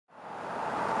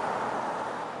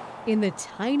In the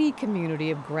tiny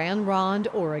community of Grand Ronde,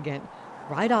 Oregon,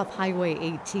 right off Highway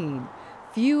 18,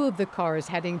 few of the cars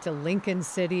heading to Lincoln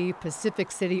City,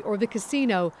 Pacific City, or the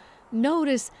casino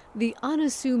notice the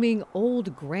unassuming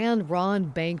old Grand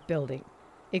Ronde Bank building.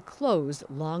 It closed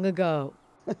long ago.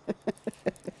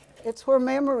 It's where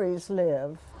memories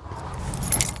live.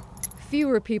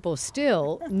 Fewer people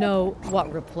still know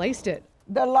what replaced it.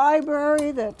 The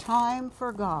library that time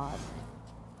forgot.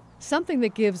 Something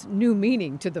that gives new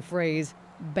meaning to the phrase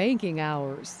banking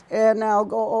hours. And now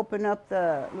go open up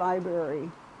the library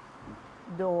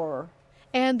door.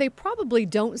 And they probably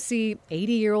don't see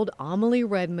 80-year-old Amelie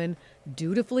Redmond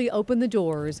dutifully open the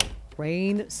doors,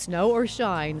 rain, snow, or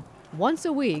shine, once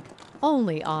a week,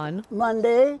 only on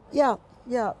Monday. Yeah.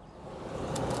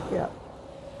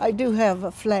 I do have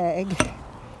a flag.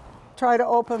 Try to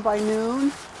open by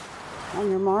noon. On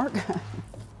your mark.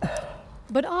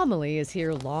 But Amelie is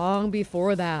here long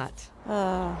before that.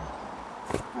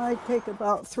 I take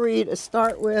about 3 to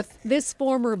start with. This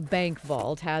former bank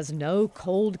vault has no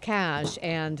cold cash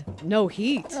and no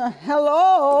heat.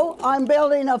 Hello, I'm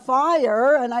building a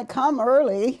fire and I come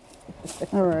early.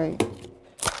 All right.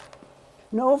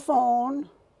 No phone,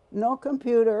 no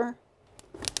computer.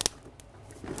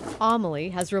 Amelie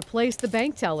has replaced the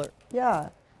bank teller. Yeah.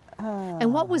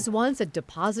 And what was once a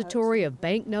depository of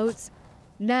banknotes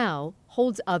now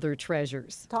holds other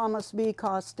treasures. Thomas B.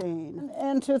 Costain.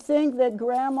 And to think that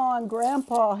Grandma and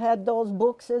Grandpa had those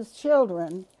books as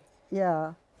children.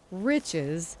 Yeah.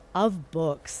 Riches of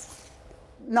books.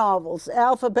 Novels,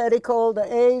 alphabetical.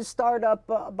 The A's start up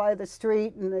by the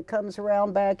street and it comes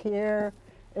around back here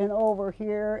and over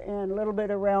here and a little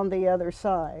bit around the other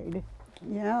side.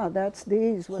 Yeah, that's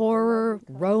these. Horror,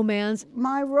 romance.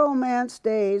 My romance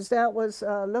days, that was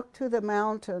Look to the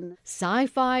Mountain.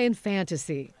 Sci-fi and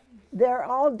fantasy. They're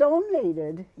all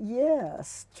donated.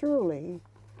 Yes, truly,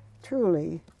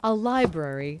 truly. A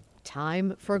library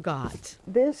time forgot.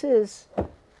 This is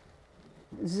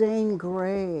Zane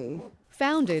Grey.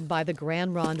 Founded by the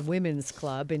Grand Ronde Women's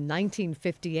Club in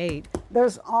 1958.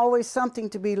 There's always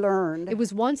something to be learned. It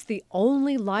was once the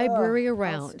only library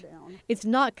around. It's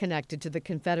not connected to the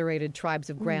Confederated Tribes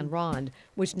of Grand Ronde,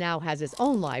 which now has its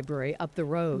own library up the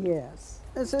road. Yes.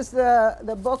 This is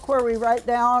the book where we write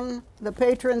down the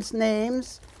patrons'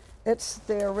 names. It's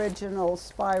the original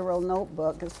spiral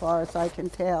notebook, as far as I can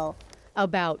tell.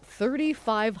 About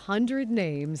 3,500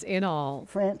 names in all.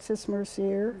 Francis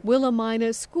Mercier.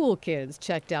 Willamina school kids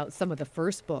checked out some of the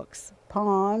first books.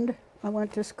 Pond. I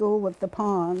went to school with the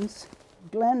Ponds.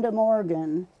 Glenda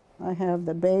Morgan. I have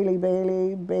the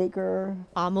Bailey, Baker.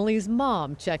 Amelie's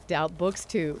mom checked out books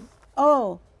too.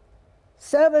 Oh,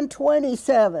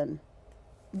 727.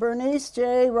 Bernice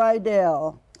J.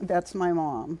 Rydell. That's my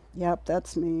mom. Yep,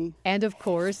 that's me. And of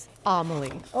course,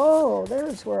 Amelie. Oh,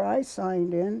 there's where I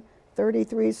signed in.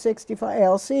 3365.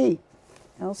 Elsie.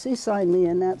 Elsie signed me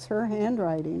in. That's her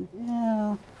handwriting.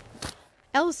 Yeah.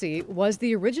 Elsie was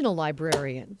the original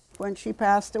librarian. When she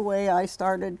passed away, I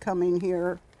started coming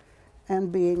here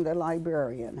and being the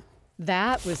librarian.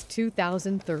 That was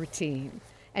 2013.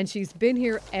 And she's been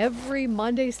here every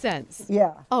Monday since.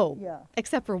 Yeah. Oh, yeah.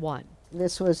 Except for one.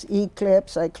 This was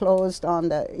Eclipse. I closed on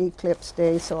the Eclipse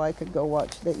day so I could go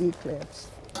watch the eclipse.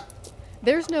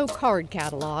 There's no card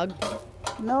catalog.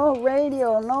 No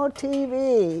radio, no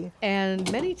TV.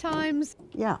 And many times,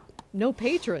 yeah, no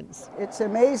patrons. It's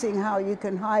amazing how you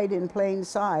can hide in plain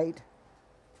sight.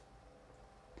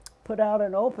 Put out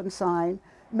an open sign.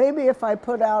 Maybe if I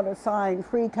put out a sign,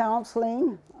 free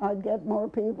counseling, I'd get more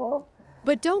people.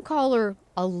 But don't call her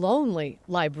a lonely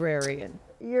librarian.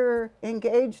 You're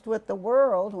engaged with the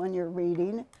world when you're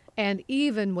reading. And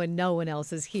even when no one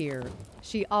else is here,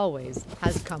 she always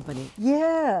has company.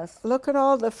 Yes, look at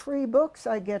all the free books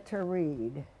I get to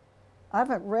read. I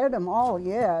haven't read them all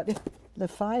yet. The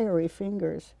Fiery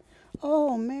Fingers.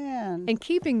 Oh, man. And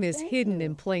keeping this hidden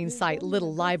in plain sight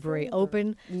little library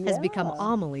open has become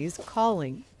Amelie's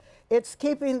calling. It's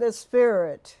keeping the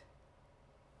spirit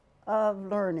of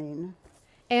learning.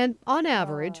 And on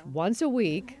average, once a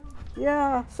week,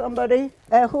 yeah, somebody.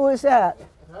 Who is that?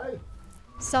 Hi.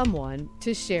 Someone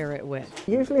to share it with.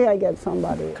 Usually I get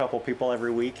somebody. A couple people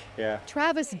every week, yeah.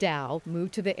 Travis Dow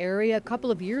moved to the area a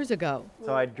couple of years ago.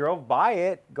 So I drove by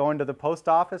it, going to the post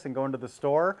office and going to the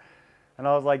store, and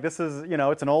I was like, this is, you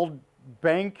know, it's an old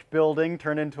bank building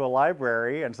turned into a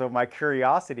library, and so my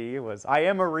curiosity was, I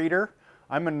am a reader,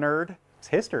 I'm a nerd. It's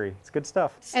history, it's good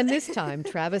stuff. And this time,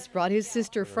 Travis brought his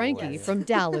sister Frankie from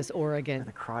Dallas, Oregon.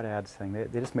 The Crawdads thing, they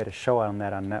just made a show on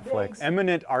that on Netflix.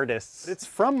 Eminent Artists. It's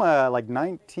from like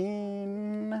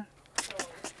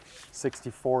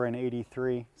 1964 and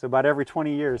 83, so about every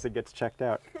 20 years it gets checked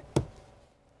out.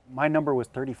 My number was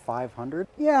 3,500.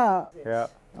 Yeah. Yeah.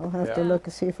 I'll have to look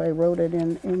and see if I wrote it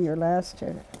in your last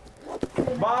check.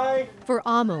 Bye. For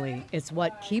Amelie, it's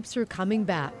what keeps her coming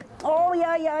back. Oh,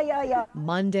 yeah.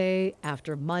 Monday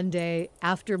after Monday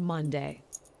after Monday.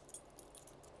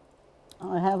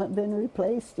 I haven't been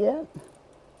replaced yet.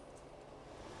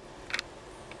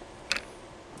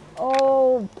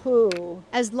 Oh, poo.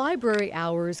 As library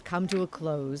hours come to a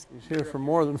close, He's here for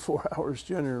more than 4 hours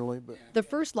generally, but, the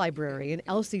first librarian,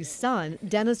 Elsie's son,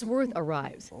 Dennis Worth,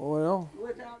 arrives. well,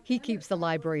 He keeps the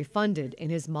library funded in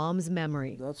his mom's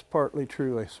memory. that's partly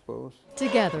true, I suppose.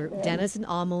 Together, Dennis and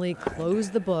Amelie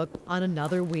close the book on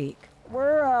another week.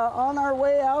 We're on our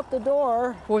way out the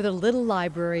door. For the little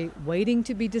library waiting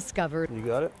to be discovered You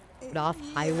got it? off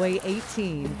Highway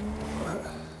 18,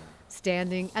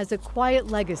 standing as a quiet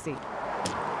legacy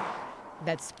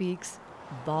that speaks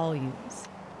volumes.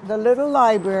 The little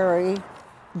library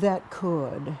that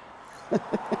could.